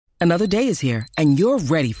Another day is here, and you're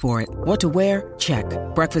ready for it. What to wear? Check.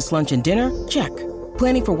 Breakfast, lunch, and dinner? Check.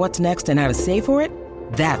 Planning for what's next and how to save for it?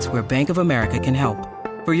 That's where Bank of America can help.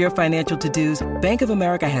 For your financial to-dos, Bank of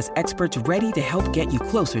America has experts ready to help get you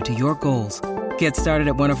closer to your goals. Get started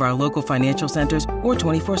at one of our local financial centers or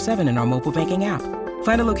 24/7 in our mobile banking app.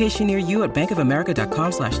 Find a location near you at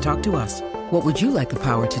bankofamerica.com/talktous. What would you like the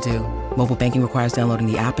power to do? Mobile banking requires downloading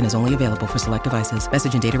the app and is only available for select devices.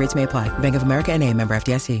 Message and data rates may apply. Bank of America N.A., member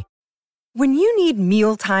FDIC. When you need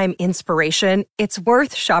mealtime inspiration, it's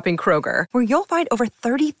worth shopping Kroger, where you'll find over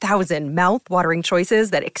 30,000 mouth-watering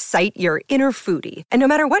choices that excite your inner foodie. And no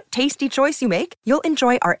matter what tasty choice you make, you'll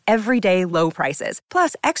enjoy our everyday low prices,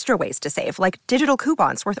 plus extra ways to save, like digital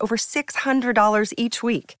coupons worth over $600 each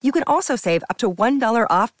week. You can also save up to $1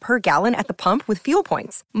 off per gallon at the pump with fuel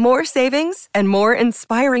points. More savings and more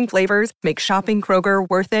inspiring flavors make shopping Kroger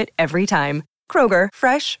worth it every time. Kroger,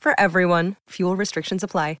 fresh for everyone. Fuel restrictions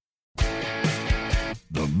apply.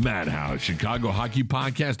 The Madhouse Chicago Hockey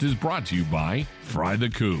Podcast is brought to you by Fry the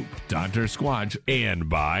Coop, Dr. Squatch, and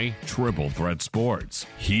by Triple Threat Sports.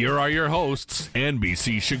 Here are your hosts,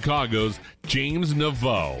 NBC Chicago's James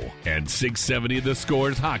Naveau and 670 The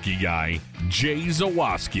Score's hockey guy, Jay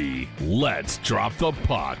Zawaski. Let's drop the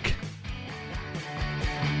puck.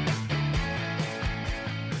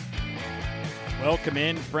 Welcome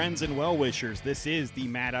in, friends and well-wishers. This is the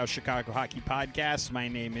Madhouse Chicago Hockey Podcast. My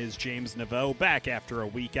name is James Naveau, back after a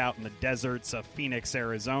week out in the deserts of Phoenix,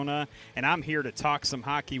 Arizona, and I'm here to talk some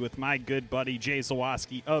hockey with my good buddy Jay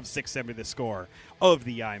Zawaski of 670 The Score of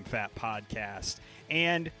the I'm Fat Podcast.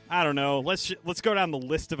 And I don't know, let's go down the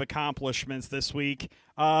list of accomplishments this week.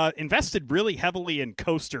 Invested really heavily in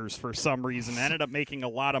coasters for some reason. Ended up making a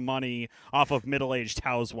lot of money off of middle-aged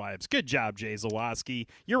housewives. Good job, Jay Zawaski.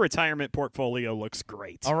 Your retirement portfolio looks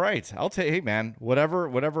great. All right, hey man,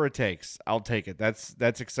 whatever it takes, I'll take it. That's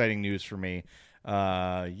exciting news for me.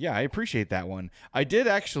 Yeah, I appreciate that one. I did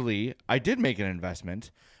make an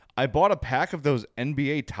investment. I bought a pack of those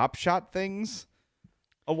NBA Top Shot things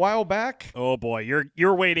a while back. Oh boy,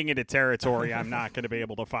 you're wading into territory I'm not going to be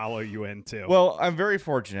able to follow you into. Well, I'm very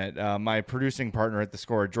fortunate. My producing partner at The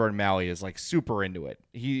Score, Jordan Malley, is like super into it.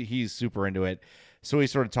 He's super into it. So he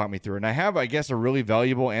sort of talked me through it. And I have, I guess, a really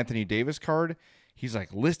valuable Anthony Davis card. He's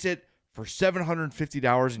like, list it for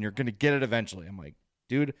 $750 and you're going to get it eventually. I'm like,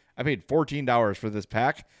 dude, I paid $14 for this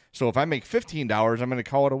pack. So if I make $15, I'm going to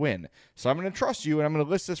call it a win. So I'm going to trust you, and I'm going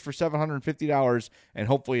to list this for $750, and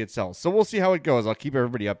hopefully it sells. So we'll see how it goes. I'll keep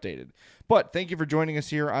everybody updated. But thank you for joining us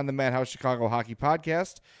here on the Madhouse Chicago Hockey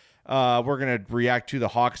Podcast. We're going to react to the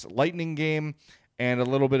Hawks Lightning game and a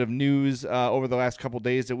little bit of news over the last couple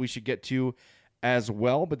days that we should get to as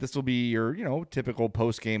well. But this will be your, typical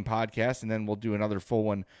post-game podcast, and then we'll do another full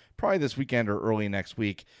one probably this weekend or early next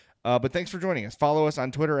week. But thanks for joining us. Follow us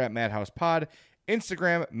on Twitter at MadhousePod,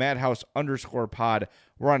 Instagram, Madhouse_pod.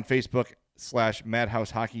 We're on Facebook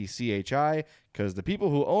 /MadhouseHockeyCHI because the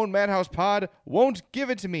people who own Madhouse Pod won't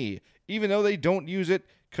give it to me, even though they don't use it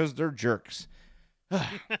because they're jerks.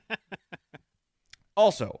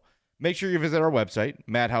 Also, make sure you visit our website,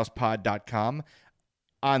 madhousepod.com.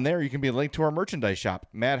 On there, you can be linked to our merchandise shop,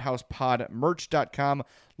 madhousepodmerch.com.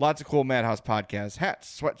 Lots of cool Madhouse Podcasts,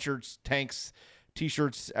 hats, sweatshirts, tanks,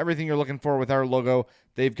 T-shirts, everything you're looking for with our logo,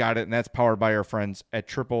 they've got it, and that's powered by our friends at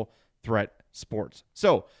Triple Threat Sports.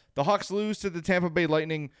 So, the Hawks lose to the Tampa Bay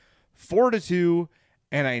Lightning 4-2,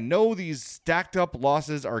 and I know these stacked up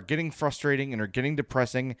losses are getting frustrating and are getting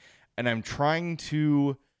depressing, and I'm trying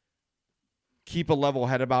to keep a level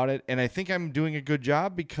head about it, and I think I'm doing a good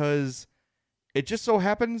job because it just so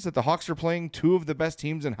happens that the Hawks are playing two of the best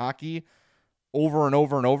teams in hockey over and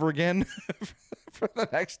over and over again for the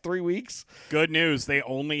next 3 weeks. Good news. They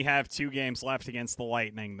only have 2 games left against the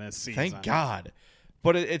Lightning this season. Thank God.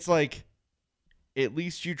 But it's like, at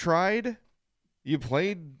least you tried. You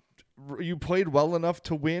played well enough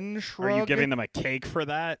to win, shrug. Are you giving them a cake for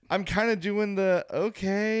that? I'm kind of doing the,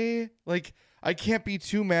 okay. Like, I can't be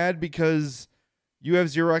too mad because you have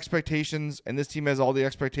zero expectations and this team has all the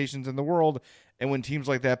expectations in the world. And when teams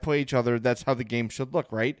like that play each other, that's how the game should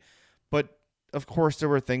look, right? But of course, there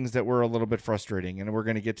were things that were a little bit frustrating, and we're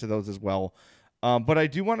going to get to those as well. But I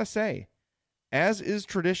do want to say, as is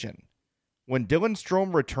tradition, when Dylan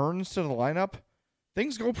Strome returns to the lineup,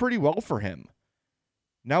 things go pretty well for him.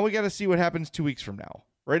 Now we got to see what happens 2 weeks from now,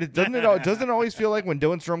 right? It doesn't always feel like when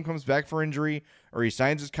Dylan Strome comes back for injury or he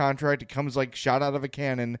signs his contract, it comes like shot out of a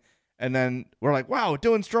cannon, and then we're like, wow,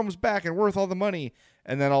 Dylan Strome's back and worth all the money.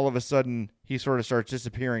 And then all of a sudden, he sort of starts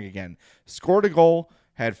disappearing again. Scored a goal,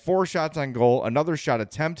 had 4 shots on goal, another shot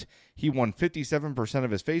attempt. He won 57%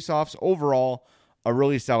 of his faceoffs overall. a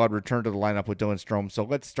really solid return to the lineup with Dylan Strome. So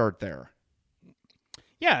let's start there.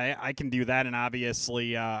 Yeah, I can do that, and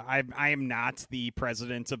obviously I am not the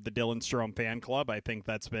president of the Dylan Strome fan club. I think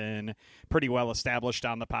that's been pretty well established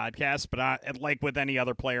on the podcast, but like with any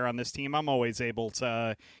other player on this team, I'm always able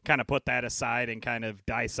to kind of put that aside and kind of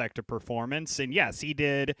dissect a performance. And yes, he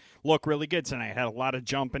did look really good tonight. Had a lot of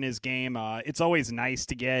jump in his game. It's always nice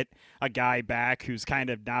to get a guy back who's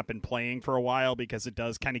kind of not been playing for a while, because it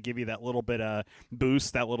does kind of give you that little bit of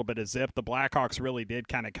boost, that little bit of zip. The Blackhawks really did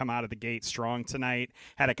kind of come out of the gate strong tonight.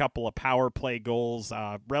 Had a couple of power play goals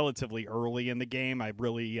relatively early in the game. I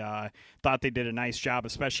really thought they did a nice job,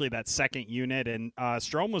 especially that second unit. And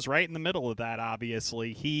Strome was right in the middle of that,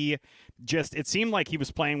 obviously. It seemed like he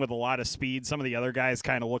was playing with a lot of speed. Some of the other guys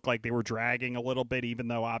kind of looked like they were dragging a little bit, even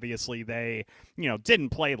though obviously they, didn't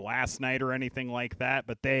play last night or anything like that.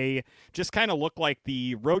 But they just kind of look like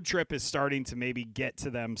the road trip is starting to maybe get to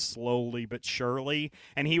them slowly but surely.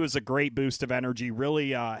 And he was a great boost of energy,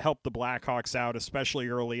 really helped the Blackhawks out, especially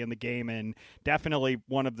early in the game, and definitely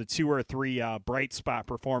one of the 2 or 3 bright spot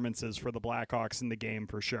performances for the Blackhawks in the game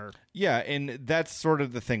for sure. Yeah, and that's sort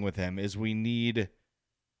of the thing with him, is we need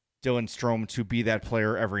Dylan Strome to be that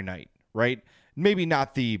player every night, right? Maybe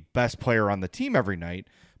not the best player on the team every night,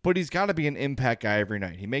 but he's got to be an impact guy every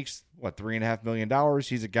night. He makes, $3.5 million.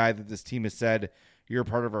 He's a guy that this team has said, you're a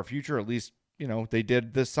part of our future. At least, they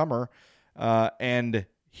did this summer. And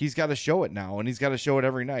he's got to show it now, and he's got to show it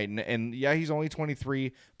every night. And yeah, he's only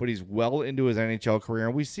 23, but he's well into his NHL career.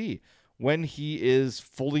 And we see when he is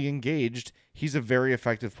fully engaged, he's a very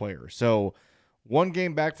effective player. So 1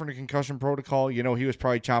 game back from the concussion protocol, he was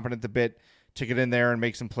probably chomping at the bit to get in there and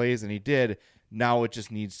make some plays, and he did. Now it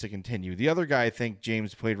just needs to continue. The other guy I think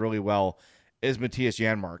James played really well is Matthias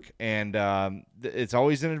Janmark. And it's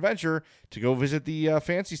always an adventure to go visit the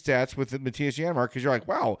fancy stats with Matthias Janmark, because you're like,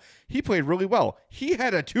 wow, he played really well. He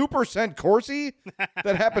had a 2% Corsi?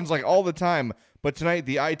 That happens all the time. But tonight,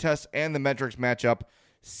 the eye test and the metrics match up.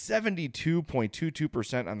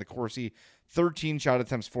 72.22% on the Corsi, 13 shot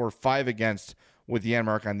attempts for, 5 against with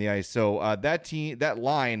Janmark on the ice. So that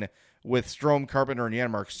line with Strome, Carpenter, and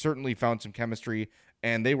Janmark certainly found some chemistry,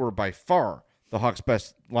 and they were by far the Hawks'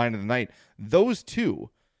 best line of the night. Those two,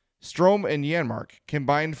 Strome and Janmark,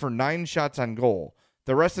 combined for 9 shots on goal.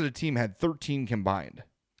 The rest of the team had 13 combined.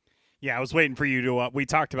 Yeah, I was waiting for you to, we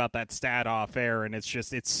talked about that stat off air, and it's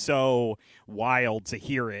so wild to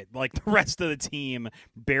hear it. Like, the rest of the team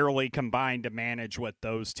barely combined to manage what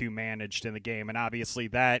those two managed in the game. And obviously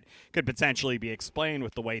that could potentially be explained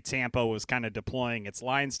with the way Tampa was kind of deploying its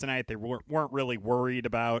lines tonight. They weren't really worried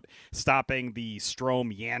about stopping the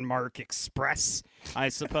Strome-Janmark Express, I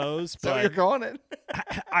suppose. So you're calling it?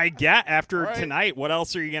 I get after tonight, what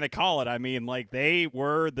else are you going to call it? I mean, they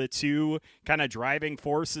were the two kind of driving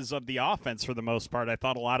forces of the offense for the most part. I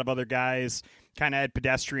thought a lot of other guys kind of had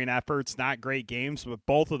pedestrian efforts, not great games, but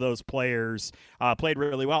both of those players played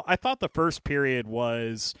really well. I thought the first period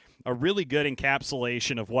was a really good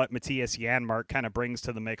encapsulation of what Matthias Janmark kind of brings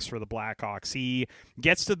to the mix for the Blackhawks. He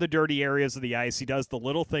gets to the dirty areas of the ice. He does the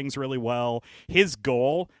little things really well. His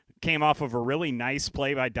goal came off of a really nice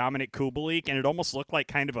play by Dominic Kubalik, and it almost looked like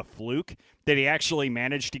kind of a fluke that he actually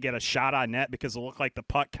managed to get a shot on net, because it looked like the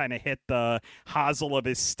puck kind of hit the hosel of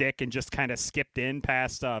his stick and just kind of skipped in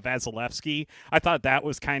past Vasilevsky. I thought that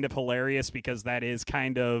was kind of hilarious, because that is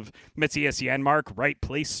kind of Matthias Janmark, right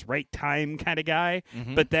place, right time kind of guy.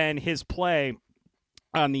 Mm-hmm. But then his play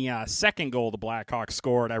on the second goal the Blackhawks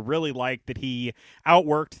scored, I really liked that he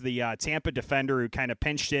outworked the Tampa defender who kind of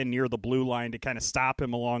pinched in near the blue line to kind of stop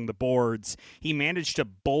him along the boards. He managed to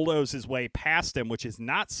bulldoze his way past him, which is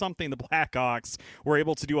not something the Blackhawks were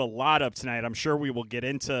able to do a lot of tonight. I'm sure we will get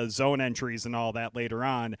into zone entries and all that later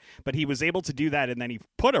on, but he was able to do that, and then he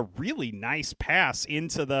put a really nice pass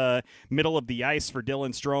into the middle of the ice for Dylan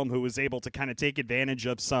Strome, who was able to kind of take advantage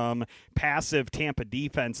of some passive Tampa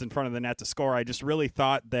defense in front of the net to score. I just really thought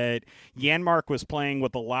that Janmark was playing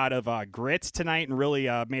with a lot of grit tonight, and really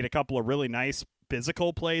made a couple of really nice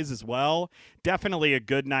physical plays as well. Definitely a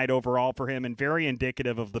good night overall for him, and very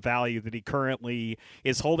indicative of the value that he currently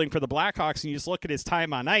is holding for the Blackhawks. And you just look at his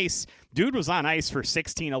time on ice. Dude was on ice for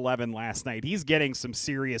 16-11 last night. He's getting some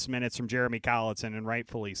serious minutes from Jeremy Colliton, and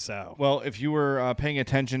rightfully so. Well, if you were paying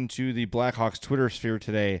attention to the Blackhawks Twitter sphere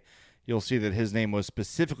today, you'll see that his name was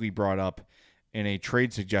specifically brought up in a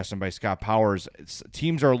trade suggestion by Scott Powers.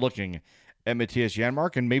 Teams are looking at Matthias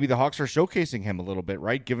Janmark, and maybe the Hawks are showcasing him a little bit,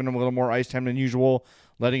 right? Giving him a little more ice time than usual,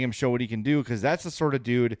 letting him show what he can do, because that's the sort of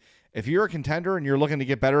dude, if you're a contender and you're looking to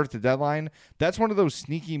get better at the deadline, that's one of those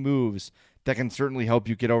sneaky moves that can certainly help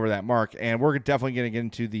you get over that mark. And we're definitely going to get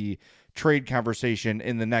into the trade conversation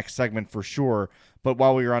in the next segment for sure. But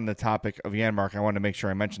while we were on the topic of Janmark, I wanted to make sure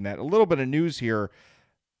I mentioned that. A little bit of news here.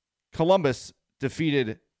 Columbus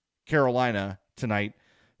defeated Carolina tonight,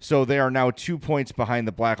 so they are now 2 points behind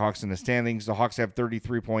the Blackhawks in the standings. The Hawks have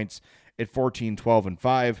 33 points at 14, 12, and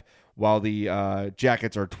 5, while the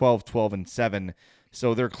Jackets are 12, 12, and 7.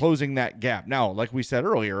 So they're closing that gap. Now, like we said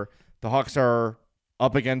earlier, the Hawks are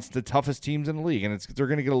up against the toughest teams in the league, and they're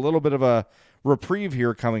going to get a little bit of a reprieve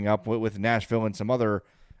here coming up with Nashville and some other,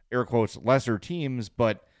 air quotes, lesser teams.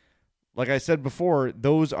 But like I said before,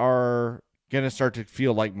 those are going to start to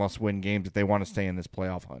feel like must-win games if they want to stay in this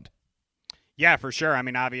playoff hunt. Yeah, for sure. I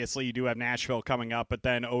mean, obviously you do have Nashville coming up, but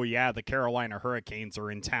then, the Carolina Hurricanes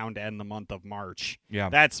are in town to end the month of March. Yeah.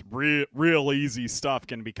 That's real easy stuff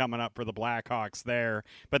going to be coming up for the Blackhawks there.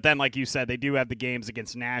 But then, like you said, they do have the games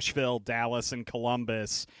against Nashville, Dallas, and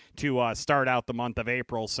Columbus to start out the month of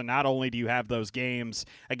April. So not only do you have those games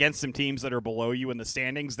against some teams that are below you in the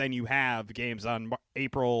standings, then you have games on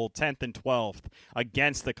April 10th and 12th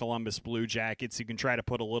against the Columbus Blue Jackets. You can try to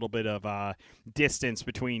put a little bit of distance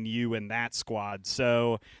between you and that squad.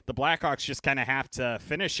 So the Blackhawks just kind of have to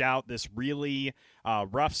finish out this really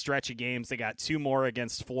rough stretch of games. They got 2 more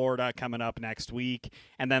against Florida coming up next week.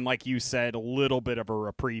 And then, like you said, a little bit of a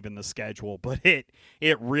reprieve in the schedule. But it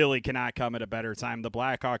really cannot come at a better time. The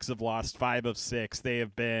Blackhawks have lost 5 of 6. They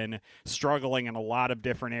have been struggling in a lot of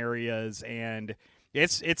different areas, and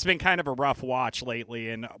it's been kind of a rough watch lately.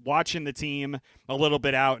 And watching the team a little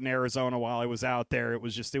bit out in Arizona while I was out there, it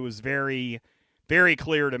was very, very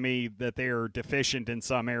clear to me that they're deficient in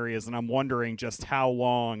some areas, and I'm wondering just how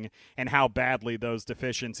long and how badly those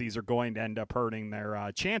deficiencies are going to end up hurting their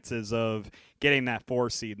chances of getting that 4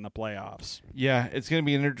 seed in the playoffs. Yeah, it's going to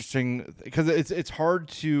be an interesting, because it's hard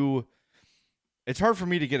for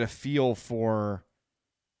me to get a feel for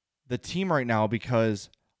the team right now, because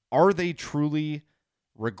are they truly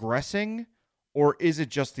regressing, or is it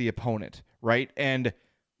just the opponent, right? And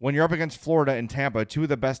when you're up against Florida and Tampa, 2 of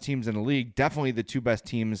the best teams in the league, definitely the 2 best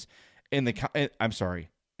teams in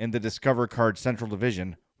the Discover Card Central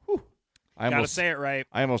Division. Whew, Gotta say it right.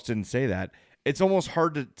 I almost didn't say that. It's almost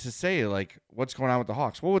hard to say, like, what's going on with the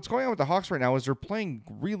Hawks. Well, what's going on with the Hawks right now is they're playing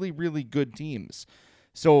really, really good teams.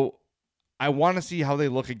 So I want to see how they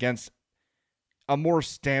look against a more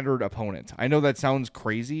standard opponent. I know that sounds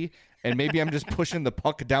crazy, and maybe I'm just pushing the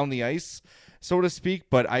puck down the ice, so to speak,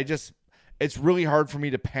 but it's really hard for me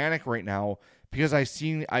to panic right now, because I've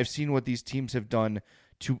seen what these teams have done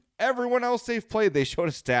to everyone else they've played. They showed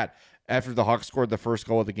a stat after the Hawks scored the first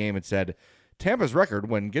goal of the game. It said Tampa's record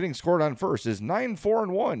when getting scored on first is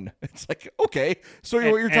 9-4-1. It's like, okay, so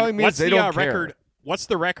what you're telling me is they don't care. Record, what's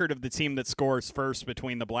the record of the team that scores first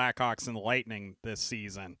between the Blackhawks and the Lightning this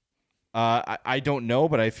season? I don't know,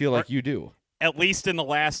 but I feel like you do. At least in the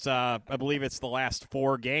last, I believe it's the last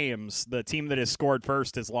 4 games, the team that has scored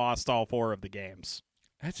first has lost all 4 of the games.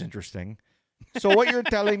 That's interesting. So what you're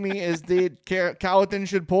telling me is that Colleton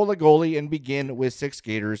should pull the goalie and begin with 6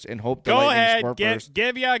 skaters and hope the Lightning score first.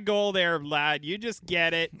 Give you a goal there, lad. You just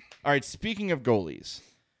get it. All right, speaking of goalies,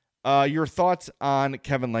 your thoughts on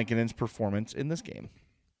Kevin Lankinen's performance in this game?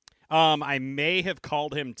 I may have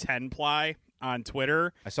called him 10-ply on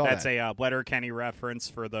Twitter. I saw that's that. a Letterkenny reference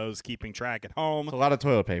for those keeping track at home. It's a lot of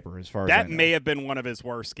toilet paper as far as I know. That may have been one of his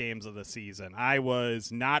worst games of the season. I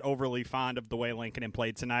was not overly fond of the way Lankinen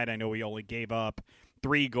played tonight. I know he only gave up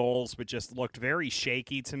 3 goals, but just looked very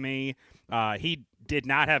shaky to me. He did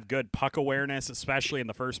not have good puck awareness, especially in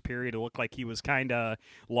the first period. It looked like he was kind of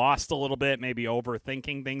lost a little bit, maybe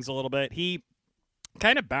overthinking things a little bit. He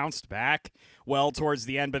kind of bounced back well towards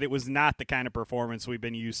the end, but it was not the kind of performance we've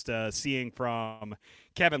been used to seeing from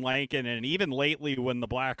Kevin Lankinen. And even lately, when the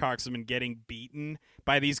Blackhawks have been getting beaten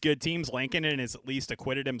by these good teams, Lankinen has at least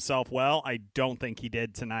acquitted himself well. I don't think he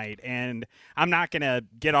did tonight. And I'm not going to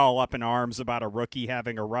get all up in arms about a rookie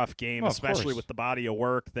having a rough game, especially with the body of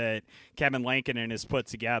work that Kevin Lankinen has put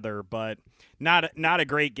together. But not a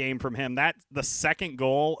great game from him. The second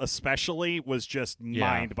goal especially was just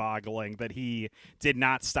mind-boggling that he did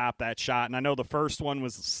not stop that shot. And I know the first one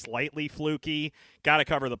was slightly fluky. Got to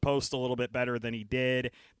cover the post a little bit better than he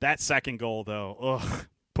did. That second goal, though,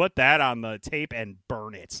 put that on the tape and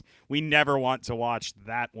burn it. We never want to watch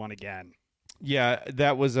that one again. Yeah,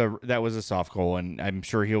 that was a soft goal, and I'm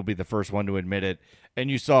sure he'll be the first one to admit it.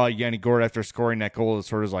 And you saw Yanni Gourde after scoring that goal, it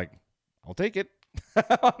sort of like, I'll take it.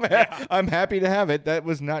 I'm happy to have it. That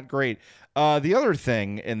was not great. The other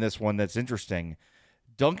thing in this one that's interesting,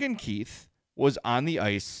 Duncan Keith was on the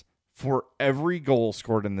ice for every goal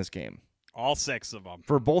scored in this game. All 6 of them.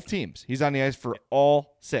 For both teams. He's on the ice for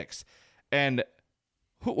all 6. And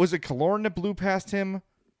who was it, Killorn that blew past him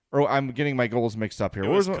Or I'm getting my goals mixed up here.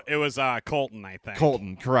 It was Colton, I think.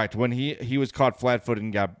 Colton, correct. When he was caught flat-footed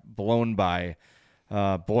and got blown by,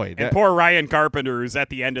 and poor Ryan Carpenter, who's at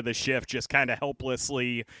the end of the shift, just kind of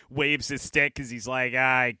helplessly waves his stick because he's like,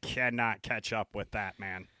 I cannot catch up with that,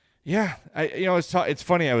 man. Yeah, it's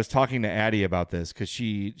funny. I was talking to Addie about this because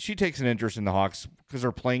she takes an interest in the Hawks because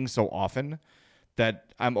they're playing so often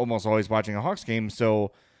that I'm almost always watching a Hawks game.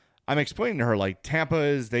 So I'm explaining to her, like,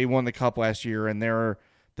 they won the cup last year and they're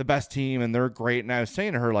the best team and they're great. And I was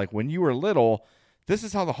saying to her, like, when you were little, this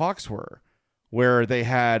is how the Hawks were, where they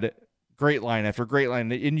had great line after great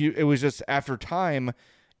line. And it was just after time,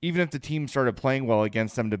 even if the team started playing well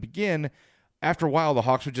against them to begin, after a while, the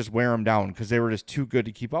Hawks would just wear them down because they were just too good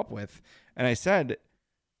to keep up with. And I said,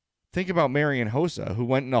 think about Marian Hossa, who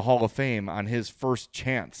went in the Hall of Fame on his first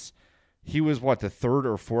chance. He was, the third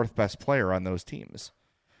or fourth best player on those teams.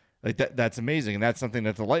 Like that's amazing. And that's something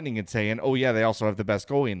that the Lightning can say. And, they also have the best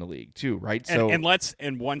goalie in the league too, right? And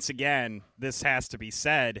once again, this has to be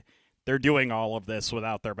said, they're doing all of this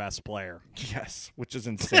without their best player. Yes, which is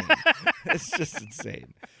insane. It's just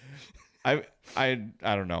insane. I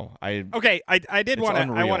don't know. I want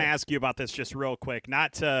to ask you about this just real quick,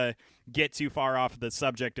 not to get too far off the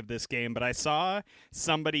subject of this game, but I saw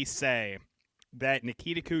somebody say that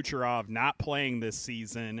Nikita Kucherov not playing this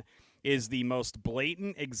season is the most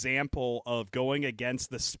blatant example of going against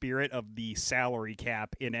the spirit of the salary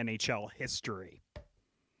cap in NHL history.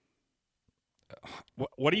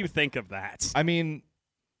 What do you think of that? I mean,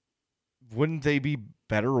 wouldn't they be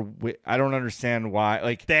better? I don't understand why.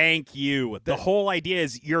 Like, thank you. The whole idea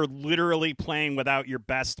is you're literally playing without your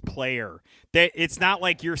best player. It's not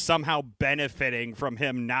like you're somehow benefiting from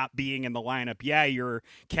him not being in the lineup. Yeah, you're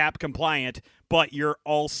cap compliant, but you're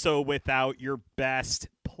also without your best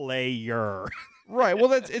player. Right.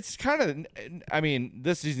 Well, it's kind of. I mean,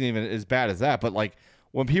 this isn't even as bad as that. But like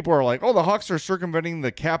when people are like, "Oh, the Hawks are circumventing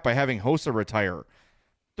the cap by having Hossa retire,"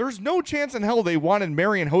 there's no chance in hell they wanted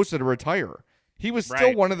Marian Hossa to retire. He was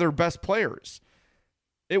still one of their best players.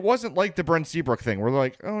 It wasn't like the Brent Seabrook thing where they're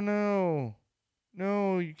like, "Oh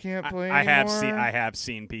no, you can't play anymore." I have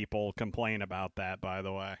seen people complain about that, by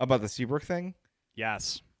the way. About the Seabrook thing?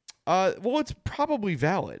 Yes. Well, it's probably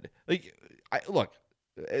valid. Like, look,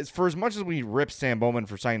 as much as we rip Stan Bowman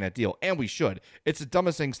for signing that deal, and we should, it's the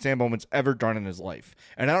dumbest thing Stan Bowman's ever done in his life.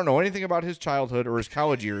 And I don't know anything about his childhood or his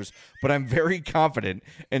college years, but I'm very confident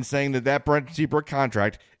in saying that Brent Seabrook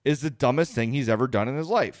contract is the dumbest thing he's ever done in his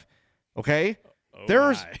life. Okay?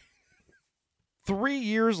 There's 3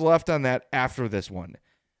 years left on that after this one.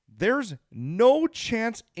 There's no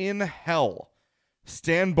chance in hell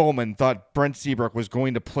Stan Bowman thought Brent Seabrook was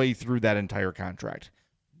going to play through that entire contract.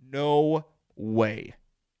 No way.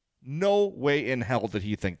 No way in hell did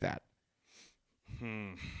he think that.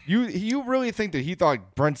 You really think that he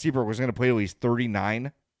thought Brent Seabrook was going to play till he's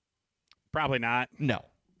 39? Probably not. No.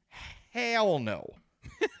 Hell no.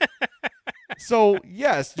 So,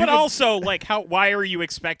 yes. But also, like, why are you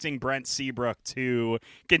expecting Brent Seabrook to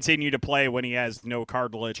continue to play when he has no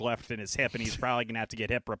cartilage left in his hip and he's probably going to have to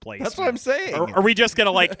get hip replacement? That's what I'm saying. Are we just going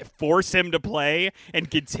to, like, force him to play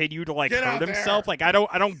and continue to, like, hurt himself? Like, I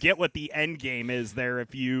don't get what the end game is there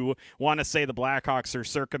if you want to say the Blackhawks are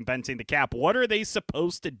circumventing the cap. What are they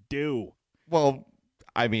supposed to do? Well,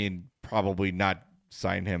 I mean, probably not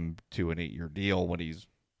sign him to an 8-year deal when he's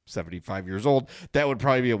 75 years old. That would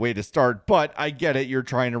probably be a way to start, but I get it. You're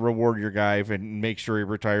trying to reward your guy and make sure he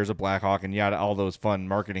retires a Blackhawk and yada, all those fun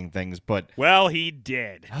marketing things. But well, he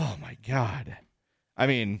did. Oh my God. I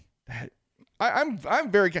mean, I'm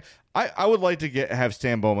very. I would like to have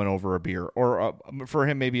Stan Bowman over a beer or for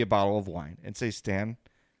him maybe a bottle of wine and say, Stan.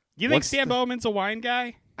 You think Stan Bowman's a wine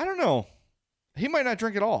guy? I don't know. He might not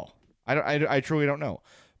drink at all. I truly don't know.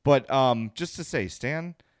 But just to say,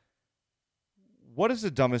 Stan, what is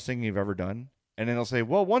the dumbest thing you've ever done? And then he'll say,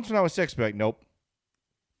 well, once when I was 6, be like, nope.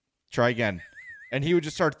 Try again. And he would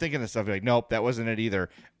just start thinking of stuff. Be like, nope, that wasn't it either.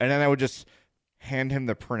 And then I would just hand him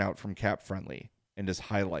the printout from Cap Friendly and just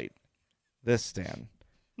highlight this, Stan.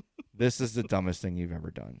 This is the dumbest thing you've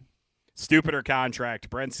ever done. Stupider contract,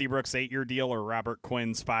 Brent Seabrook's 8-year deal or Robert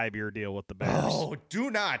Quinn's 5-year deal with the Bears? Oh,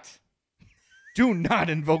 do not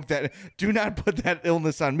invoke that. Do not put that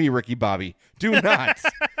illness on me, Ricky Bobby. Do not.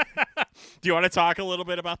 Do you want to talk a little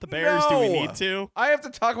bit about the Bears? No. Do we need to? I have to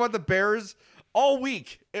talk about the Bears all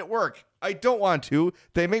week at work. I don't want to.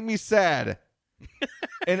 They make me sad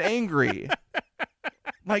and angry.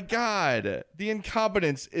 My God, the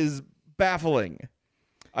incompetence is baffling.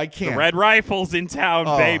 I can't. The Red Rifles in town,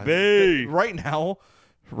 baby. Right now,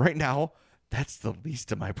 that's the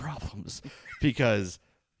least of my problems because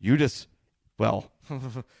you just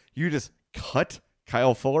cut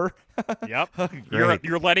Kyle Fuller. Yep. Great.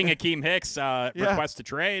 You're letting Akeem Hicks request a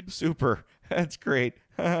trade. Super. That's great.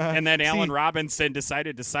 And then Allen Robinson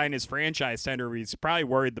decided to sign his franchise tender. He's probably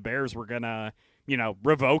worried the Bears were going to,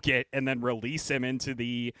 revoke it and then release him into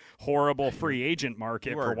the horrible free agent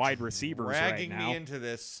market for wide receivers right now. Dragging me into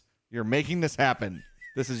this. You're making this happen.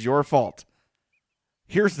 This is your fault.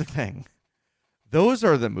 Here's the thing. Those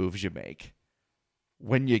are the moves you make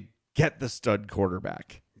when you get the stud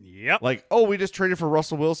quarterback. Yep. Like, oh, we just traded for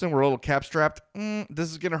Russell Wilson. We're a little cap strapped. This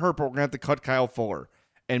is going to hurt, but we're going to have to cut Kyle Fuller.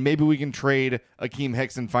 And maybe we can trade Akeem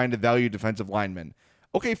Hicks and find a value defensive lineman.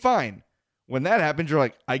 Okay, fine. When that happens, you're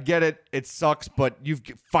like, I get it. It sucks, but you've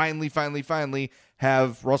finally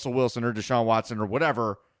have Russell Wilson or Deshaun Watson or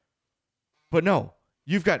whatever. But no,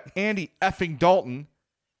 you've got Andy effing Dalton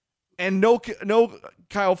and no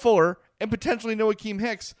Kyle Fuller and potentially no Akeem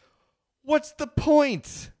Hicks. What's the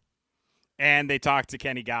point? And they talked to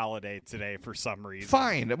Kenny Galladay today for some reason.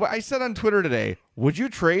 Fine. I said on Twitter today, would you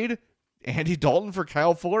trade Andy Dalton for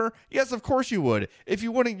Kyle Fuller? Yes, of course you would. If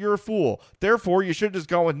you wouldn't, you're a fool. Therefore, you should have just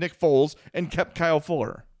gone with Nick Foles and kept Kyle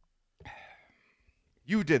Fuller.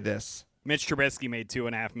 You did this. Mitch Trubisky made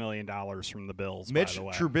 $2.5 million from the Bills, Mitch by the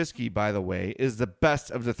way. Trubisky, by the way, is the best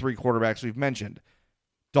of the three quarterbacks we've mentioned.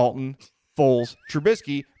 Dalton, Foles,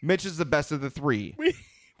 Trubisky. Mitch is the best of the three.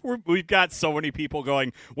 We've got so many people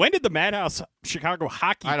going, when did the Madhouse Chicago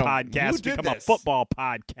Hockey Podcast become a football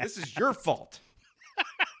podcast? This is your fault.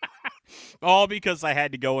 All because I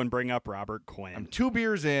had to go and bring up Robert Quinn. I'm 2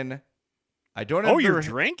 beers in. I don't have you're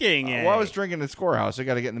drinking it. Well, I was drinking at Scorehouse. I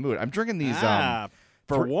got to get in the mood. I'm drinking these.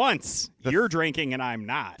 For once, you're drinking and I'm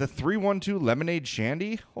not. The 312 Lemonade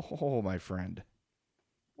Shandy. Oh, my friend.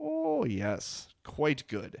 Oh, yes. Quite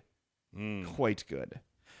good. Quite good.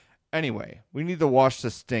 Anyway, we need to wash the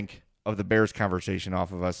stink of the Bears conversation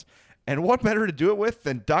off of us. And what better to do it with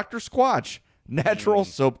than Dr. Squatch, Natural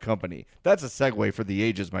Soap Company. That's a segue for the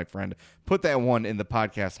ages, my friend. Put that one in the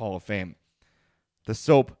podcast Hall of Fame. The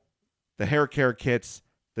soap, the hair care kits,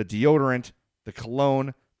 the deodorant, the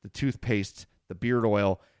cologne, the toothpaste, the beard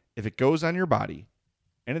oil. If it goes on your body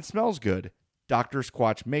and it smells good, Dr.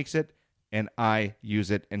 Squatch makes it, and I use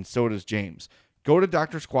it, and so does James. Go to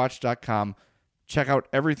drsquatch.com. Check out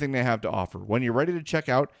everything they have to offer. When you're ready to check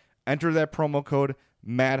out, enter that promo code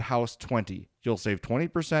MADHOUSE20. You'll save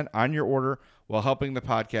 20% on your order while helping the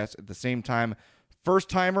podcast at the same time. First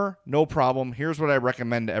timer, no problem. Here's what I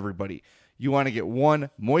recommend to everybody. You want to get one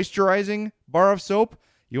moisturizing bar of soap.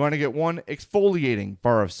 You want to get one exfoliating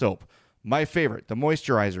bar of soap. My favorite, the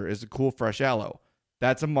moisturizer, is the Cool Fresh Aloe.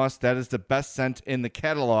 That's a must. That is the best scent in the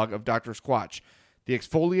catalog of Dr. Squatch. The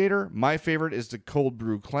exfoliator, my favorite, is the Cold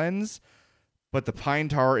Brew Cleanse. But the Pine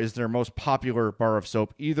Tar is their most popular bar of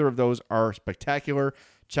soap. Either of those are spectacular.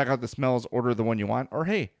 Check out the smells, order the one you want, or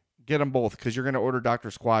hey, get them both because you're going to order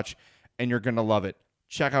Dr. Squatch and you're going to love it.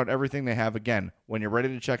 Check out everything they have. Again, when you're ready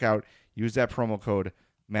to check out, use that promo code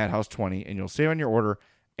MADHOUSE20 and you'll save on your order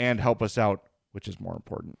and help us out, which is more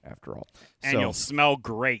important after all. And you'll smell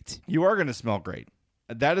great. You are going to smell great.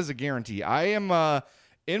 That is a guarantee. I am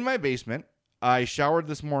in my basement. I showered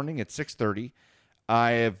this morning at 6:30.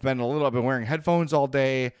 I've been wearing headphones all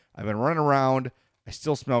day. I've been running around. I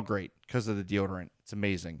still smell great because of the deodorant. It's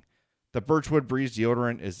amazing. The Birchwood Breeze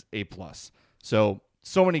deodorant is A+. So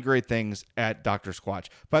many great things at Dr. Squatch.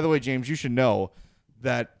 By the way, James, you should know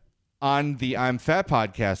that on the I'm Fat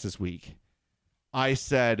podcast this week, I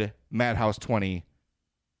said Madhouse 20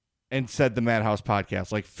 and said the Madhouse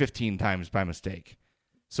podcast like 15 times by mistake.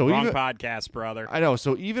 So Wrong podcast, brother. I know.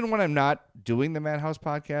 So even when I'm not doing the Madhouse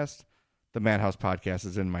podcast, the Madhouse podcast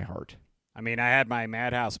is in my heart. I mean, I had my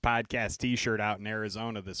Madhouse podcast t-shirt out in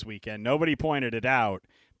Arizona this weekend. Nobody pointed it out,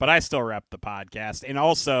 but I still rep the podcast. And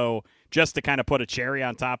also, just to kind of put a cherry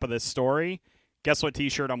on top of this story, guess what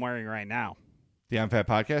t-shirt I'm wearing right now? The I'm Fat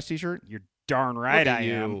podcast t-shirt? You're darn right I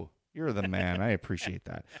am. You're the man. I appreciate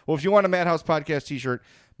that. Well, if you want a Madhouse podcast t-shirt,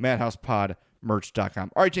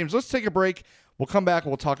 madhousepodmerch.com. All right, James, let's take a break. We'll come back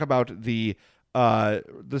and we'll talk about the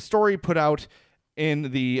story put out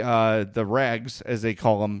in the rags, as they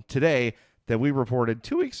call them, today that we reported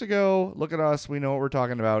 2 weeks ago. Look at us. We know what we're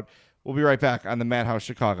talking about. We'll be right back on the Madhouse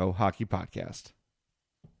Chicago Hockey Podcast.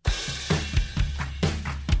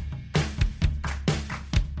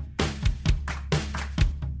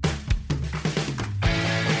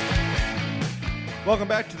 Welcome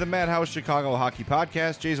back to the Madhouse Chicago Hockey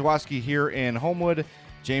Podcast. Jay Zawaski here in Homewood.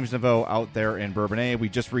 James Naveau out there in Bourbonnais. We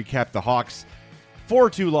just recapped the Hawks'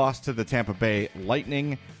 4-2 loss to the Tampa Bay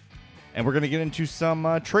Lightning. And we're going to get into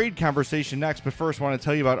some trade conversation next. But first, I want to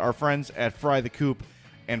tell you about our friends at Fry the Coop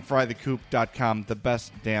and frythecoop.com, the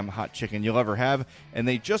best damn hot chicken you'll ever have. And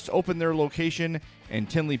they just opened their location in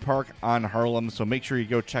Tinley Park on Harlem, so make sure you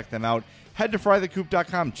go check them out. Head to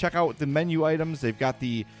frythecoop.com. Check out the menu items. They've got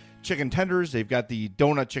the chicken tenders. They've got the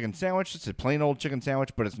donut chicken sandwich. It's a plain old chicken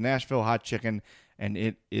sandwich, but it's Nashville hot chicken, and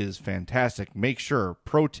it is fantastic. Make sure,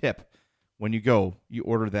 pro tip, when you go, you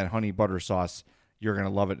order that honey butter sauce. You're going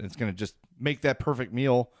to love it. It's going to just make that perfect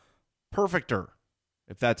meal perfecter.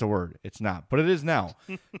 If that's a word, it's not, but it is now.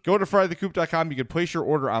 Go to frythecoop.com. You can place your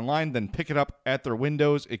order online, then pick it up at their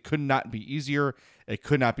windows. It could not be easier. It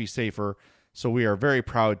could not be safer. So we are very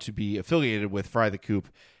proud to be affiliated with Fry the Coop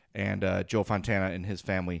and Joe Fontana and his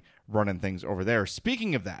family running things over there.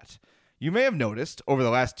 Speaking of that, you may have noticed over the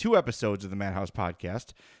last 2 episodes of the Madhouse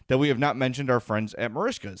podcast that we have not mentioned our friends at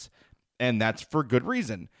Marishka's, and that's for good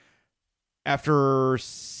reason. After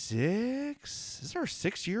is this our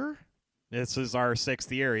 6th year? This is our 6th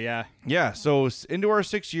year, yeah. Yeah, so into our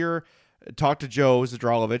 6th year, talked to Joe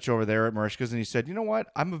Zadralovich over there at Marishka's, and he said, you know what?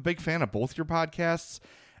 I'm a big fan of both your podcasts,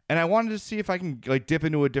 and I wanted to see if I can dip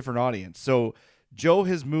into a different audience. So Joe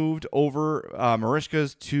has moved over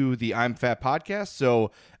Marishka's to the I'm Fat podcast,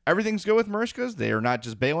 so everything's good with Marishka's. They are not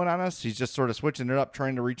just bailing on us. He's just sort of switching it up,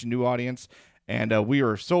 trying to reach a new audience, and we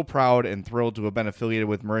are so proud and thrilled to have been affiliated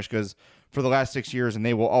with Marishka's for the last 6 years, and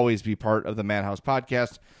they will always be part of the Madhouse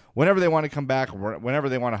podcast. Whenever they want to come back, whenever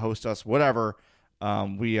they want to host us, whatever,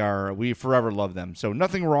 we forever love them. So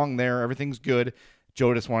nothing wrong there. Everything's good.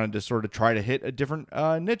 Joe just wanted to sort of try to hit a different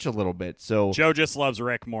niche a little bit. So Joe just loves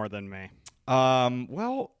Rick more than me.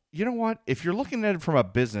 Well, you know what? If you're looking at it from a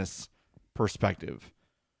business perspective,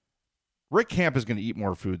 Rick Camp is going to eat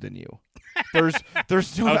more food than you. There's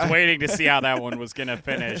no, I was waiting to see how that one was going to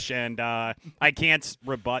finish, and I can't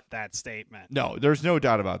rebut that statement. No, there's no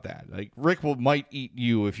doubt about that. Like Rick might eat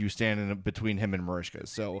you if you stand in between him and Marishka.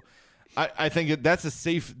 So I think that's a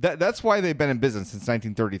safe. That's why they've been in business since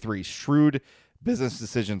 1933. Shrewd business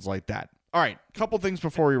decisions like that. All right, couple things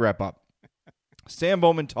before we wrap up. Sam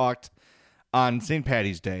Bowman talked on St.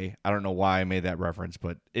 Paddy's Day. I don't know why I made that reference,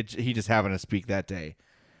 but he just happened to speak that day.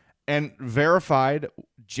 And verified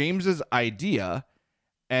James's idea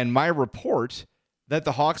and my report that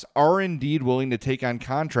the Hawks are indeed willing to take on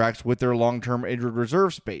contracts with their long-term injured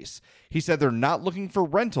reserve space. He said they're not looking for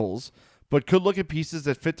rentals, but could look at pieces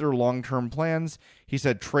that fit their long-term plans. He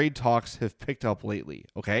said trade talks have picked up lately.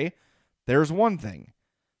 Okay, there's one thing.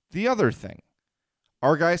 The other thing,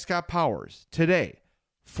 our guy Scott Powers today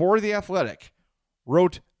for The Athletic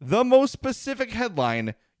wrote the most specific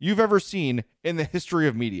headline you've ever seen in the history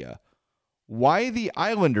of media. Why the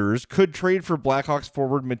Islanders could trade for Blackhawks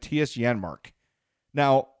forward Matthias Janmark.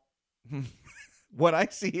 Now, when I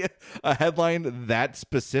see a headline that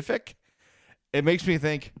specific, it makes me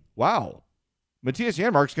think, wow, Matthias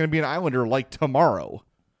Janmark's going to be an Islander like tomorrow.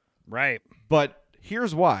 Right. But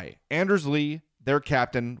here's why. Anders Lee, their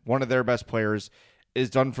captain, one of their best players, is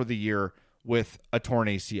done for the year with a torn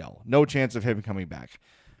ACL. No chance of him coming back.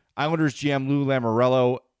 Islanders GM Lou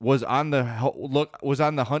Lamoriello was on the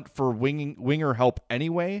hunt for winger help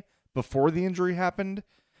anyway before the injury happened,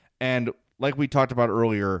 and like we talked about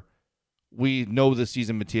earlier, we know the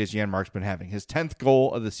season Matthias Janmark's been having. His 10th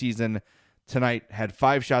goal of the season tonight, had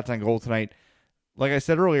 5 shots on goal tonight. Like I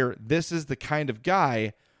said earlier, this is the kind of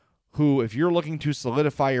guy who, if you're looking to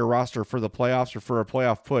solidify your roster for the playoffs or for a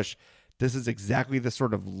playoff push, this is exactly the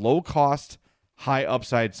sort of low-cost,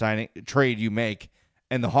 high-upside trade you make.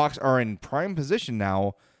 And the Hawks are in prime position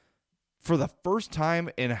now. For the first time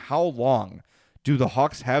in how long do the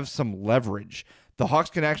Hawks have some leverage? The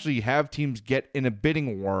Hawks can actually have teams get in a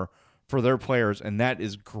bidding war for their players, and that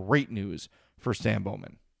is great news for Sam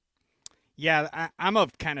Bowman. Yeah, I'm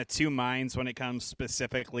of kind of two minds when it comes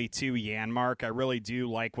specifically to Janmark. I really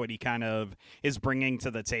do like what he kind of is bringing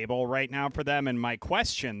to the table right now for them. And my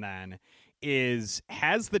question then is,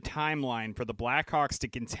 has the timeline for the Blackhawks to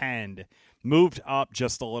contend moved up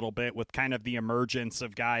just a little bit with kind of the emergence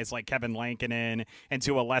of guys like Kevin Lankinen and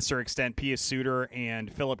to a lesser extent Pius Suter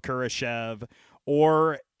and Philip Kurashev?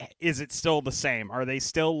 Or is it still the same? Are they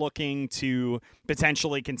still looking to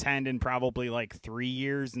potentially contend in probably like 3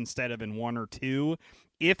 years instead of in 1 or 2?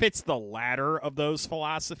 If it's the latter of those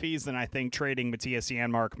philosophies, then I think trading Matthias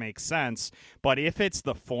Janmark makes sense. But if it's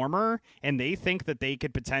the former, and they think that they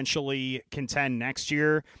could potentially contend next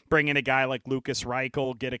year, bring in a guy like Lucas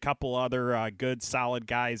Reichel, get a couple other good, solid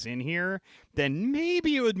guys in here, then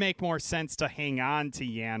maybe it would make more sense to hang on to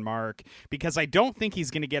Janmark, because I don't think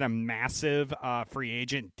he's going to get a massive free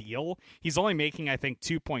agent deal. He's only making, I think,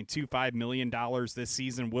 $2.25 million this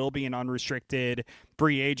season, will be an unrestricted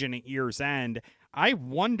free agent at year's end. I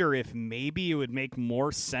wonder if maybe it would make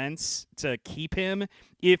more sense to keep him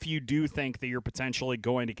if you do think that you're potentially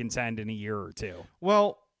going to contend in a year or two.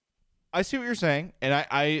 Well, I see what you're saying, and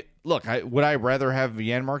I look. Would I rather have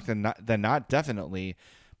Janmark than not? Definitely,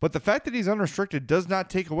 but the fact that he's unrestricted does not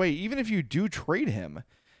take away. Even if you do trade him,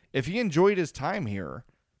 if he enjoyed his time here,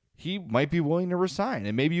 he might be willing to resign,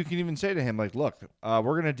 and maybe you can even say to him like, "Look, we're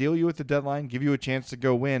going to deal you at the deadline, give you a chance to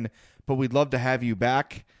go win, but we'd love to have you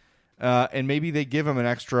back." And maybe they give him an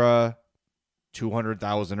extra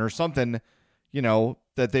 $200,000 or something,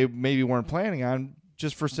 that they maybe weren't planning on,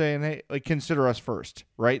 just for saying, hey, like, consider us first,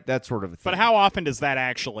 right? That sort of a thing. But how often does that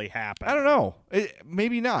actually happen? I don't know.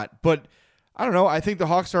 Maybe not, but I don't know. I think the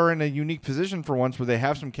Hawks are in a unique position for once where they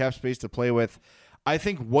have some cap space to play with. I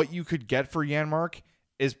think what you could get for Janmark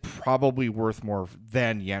is probably worth more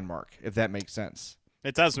than Janmark, if that makes sense.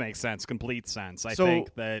 It does make sense, complete sense.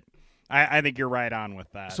 I think you're right on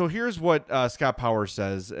with that. So here's what Scott Powers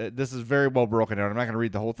says. This is very well broken down. I'm not going to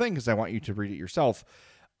read the whole thing because I want you to read it yourself.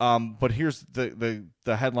 But here's the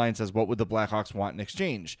headline says, what would the Blackhawks want in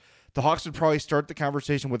exchange? The Hawks would probably start the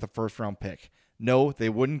conversation with a first-round pick. No, they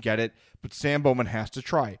wouldn't get it, but Sam Bowman has to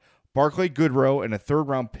try. Barclay Goodrow and a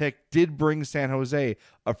third-round pick did bring San Jose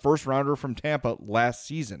a first-rounder from Tampa last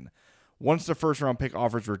season. Once the first-round pick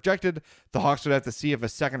offer is rejected, the Hawks would have to see if a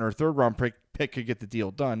second or third-round pick could get the deal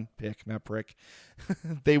done. Pick, not prick.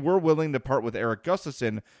 They were willing to part with Eric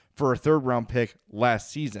Gustafson for a third-round pick last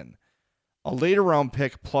season. A later-round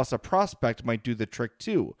pick plus a prospect might do the trick,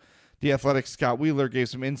 too. The Athletic's Scott Wheeler gave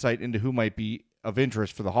some insight into who might be of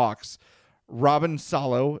interest for the Hawks. Robin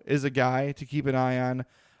Salo is a guy to keep an eye on.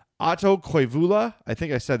 Otto Koivula, I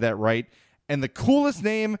think I said that right. And the coolest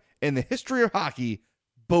name in the history of hockey,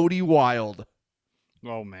 Bodie Wild.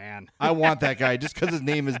 Oh, man. I want that guy just because his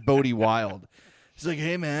name is Bodie Wild. He's like,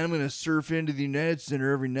 hey, man, I'm going to surf into the United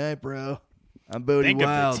Center every night, bro. I'm Bodie Wild. Think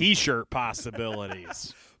of the T-shirt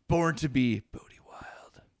possibilities. Born to be Bodie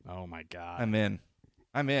Wild. Oh, my God.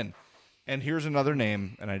 I'm in. And here's another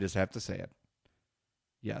name, and I just have to say it.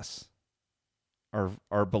 Yes.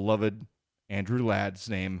 Our beloved Andrew Ladd's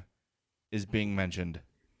name is being mentioned.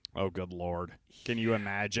 Oh, good Lord. Can you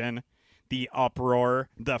imagine the uproar,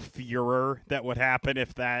 the furor that would happen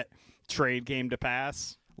if that trade came to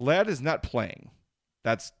pass? Ladd is not playing.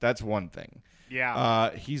 That's one thing.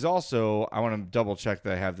 Yeah. He's also, I want to double check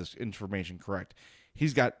that I have this information correct.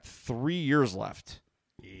 He's got 3 years left.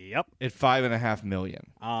 Yep. At $5.5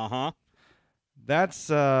 million. Uh-huh. That's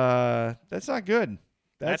not good.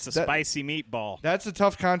 That's a spicy meatball. That's a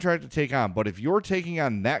tough contract to take on. But if you're taking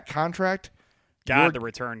on that contract, the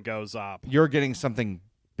return goes up. You're getting something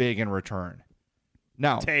big in return.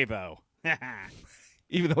 Now, Tavo.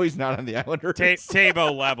 even though he's not on the Islanders.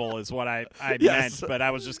 Tavo level is what I meant, but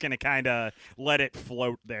I was just going to kind of let it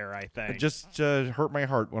float there, I think. Just hurt my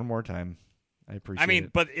heart one more time. I appreciate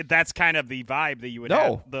it. But that's kind of the vibe that you would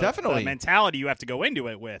have. Definitely. The mentality you have to go into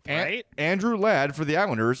it with, right? Andrew Ladd for the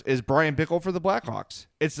Islanders is Brian Bickle for the Blackhawks.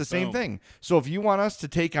 It's the same thing. So if you want us to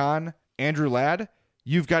take on Andrew Ladd,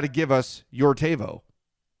 you've got to give us your Tavo.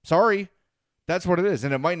 Sorry. That's what it is.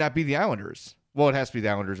 And it might not be the Islanders. Well, it has to be the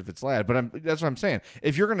Islanders if it's Ladd, but that's what I'm saying.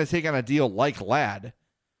 If you're going to take on a deal like Ladd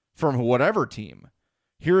from whatever team,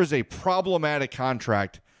 here is a problematic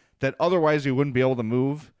contract that otherwise we wouldn't be able to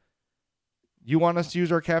move. You want us to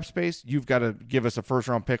use our cap space, you've got to give us a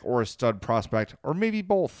first-round pick or a stud prospect, or maybe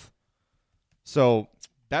both. So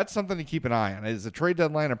that's something to keep an eye on. As the trade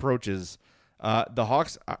deadline approaches, the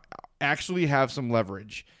Hawks actually have some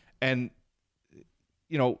leverage. And,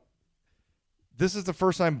 this is the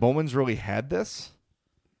first time Bowman's really had this,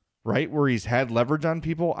 right, where he's had leverage on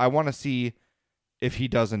people. I want to see if he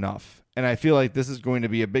does enough. And I feel like this is going to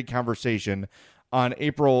be a big conversation on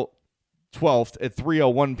April 12th at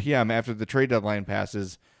 3:01 p.m. after the trade deadline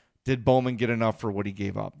passes. Did Bowman get enough for what he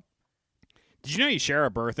gave up? Did you know you share a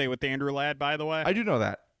birthday with Andrew Ladd, by the way? I do know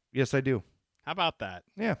that. Yes, I do. How about that?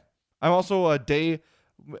 Yeah. I'm also a day,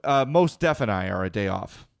 Most Def and I are a day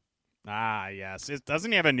off. Ah, yes.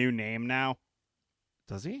 Doesn't he have a new name now?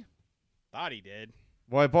 Does he? Thought he did.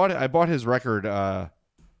 Well, I bought his record,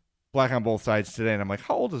 Black on Both Sides, today, and I'm like,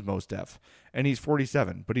 how old is Most Def? And he's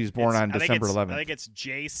 47, but he's born on December 11th. I think it's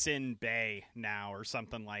Jason Bay now or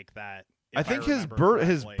something like that. I think his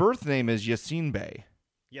birth name is Yassine Bey.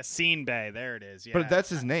 Yassine Bey, there it is. Yeah. But that's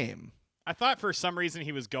his name. I thought for some reason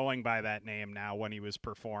he was going by that name now when he was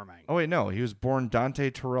performing. Oh, wait, no. He was born Dante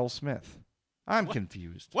Terrell Smith. I'm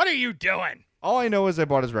confused. What are you doing? All I know is I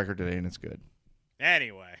bought his record today, and it's good.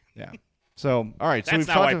 Anyway. Yeah. So, all right. That's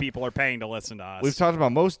not why people are paying to listen to us. We've talked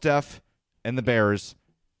about Most Def and the Bears,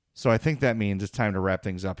 so I think that means it's time to wrap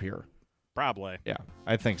things up here. Probably. Yeah,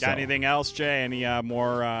 I think so. Got anything else, Jay? Any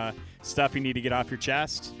more stuff you need to get off your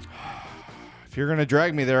chest? If you're gonna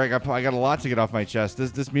drag me there, I got a lot to get off my chest.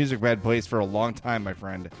 This music bed plays for a long time, my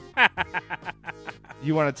friend.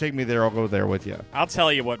 You want to take me there, I'll go there with you. I'll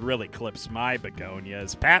tell you what really clips my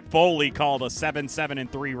begonias. Pat Foley called a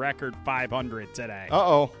 7-7-3 record 500 today.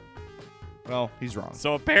 Uh-oh. Well, he's wrong.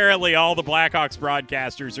 So apparently all the Blackhawks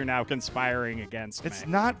broadcasters are now conspiring against me. It's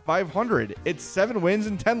not 500. It's 7 wins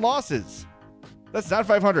and 10 losses. That's not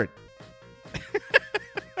 500.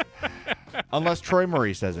 Unless Troy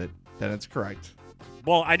Murray says it, then it's correct.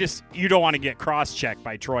 Well, you don't want to get cross-checked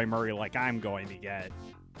by Troy Murray like I'm going to get.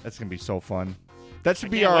 That's going to be so fun. That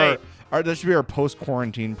should be our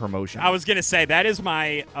post-quarantine promotion. I was going to say, that is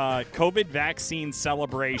my COVID vaccine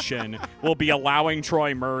celebration. Will be allowing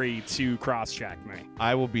Troy Murray to cross-check me.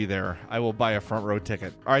 I will be there. I will buy a front row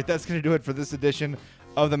ticket. All right, that's going to do it for this edition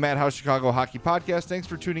of the Madhouse Chicago Hockey Podcast. Thanks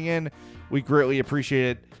for tuning in. We greatly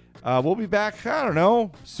appreciate it. We'll be back, I don't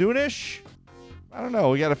know, soonish? I don't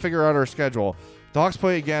know. We got to figure out our schedule. The Hawks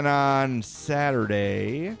play again on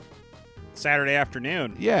Saturday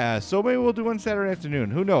afternoon. Yeah, so maybe we'll do one Saturday afternoon.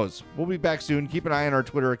 Who knows? We'll be back soon. Keep an eye on our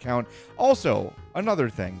Twitter account. Also, another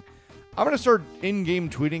thing. I'm going to start in-game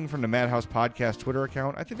tweeting from the Madhouse Podcast Twitter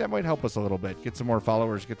account. I think that might help us a little bit. Get some more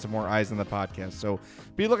followers, get some more eyes on the podcast. So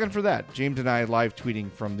be looking for that. James and I live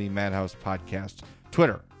tweeting from the Madhouse Podcast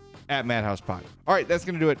Twitter at Madhouse Pod. All right, that's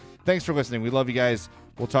going to do it. Thanks for listening. We love you guys.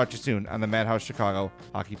 We'll talk to you soon on the Madhouse Chicago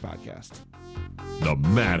Hockey Podcast. The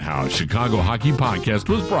Madhouse Chicago Hockey Podcast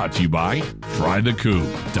was brought to you by Fry the Coop,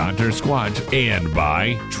 Dr. Squatch, and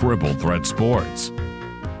by Triple Threat Sports.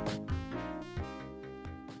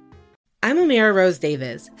 I'm Amira Rose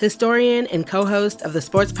Davis, historian and co-host of the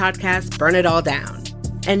sports podcast Burn It All Down.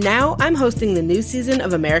 And now I'm hosting the new season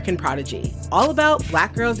of American Prodigy, all about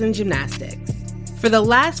Black girls in gymnastics. For the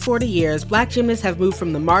last 40 years, Black gymnasts have moved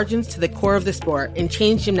from the margins to the core of the sport and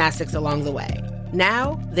changed gymnastics along the way.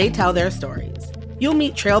 Now, they tell their stories. You'll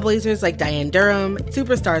meet trailblazers like Diane Durham,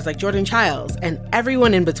 superstars like Jordan Childs, and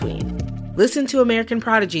everyone in between. Listen to American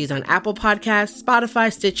Prodigies on Apple Podcasts,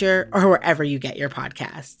 Spotify, Stitcher, or wherever you get your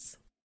podcasts.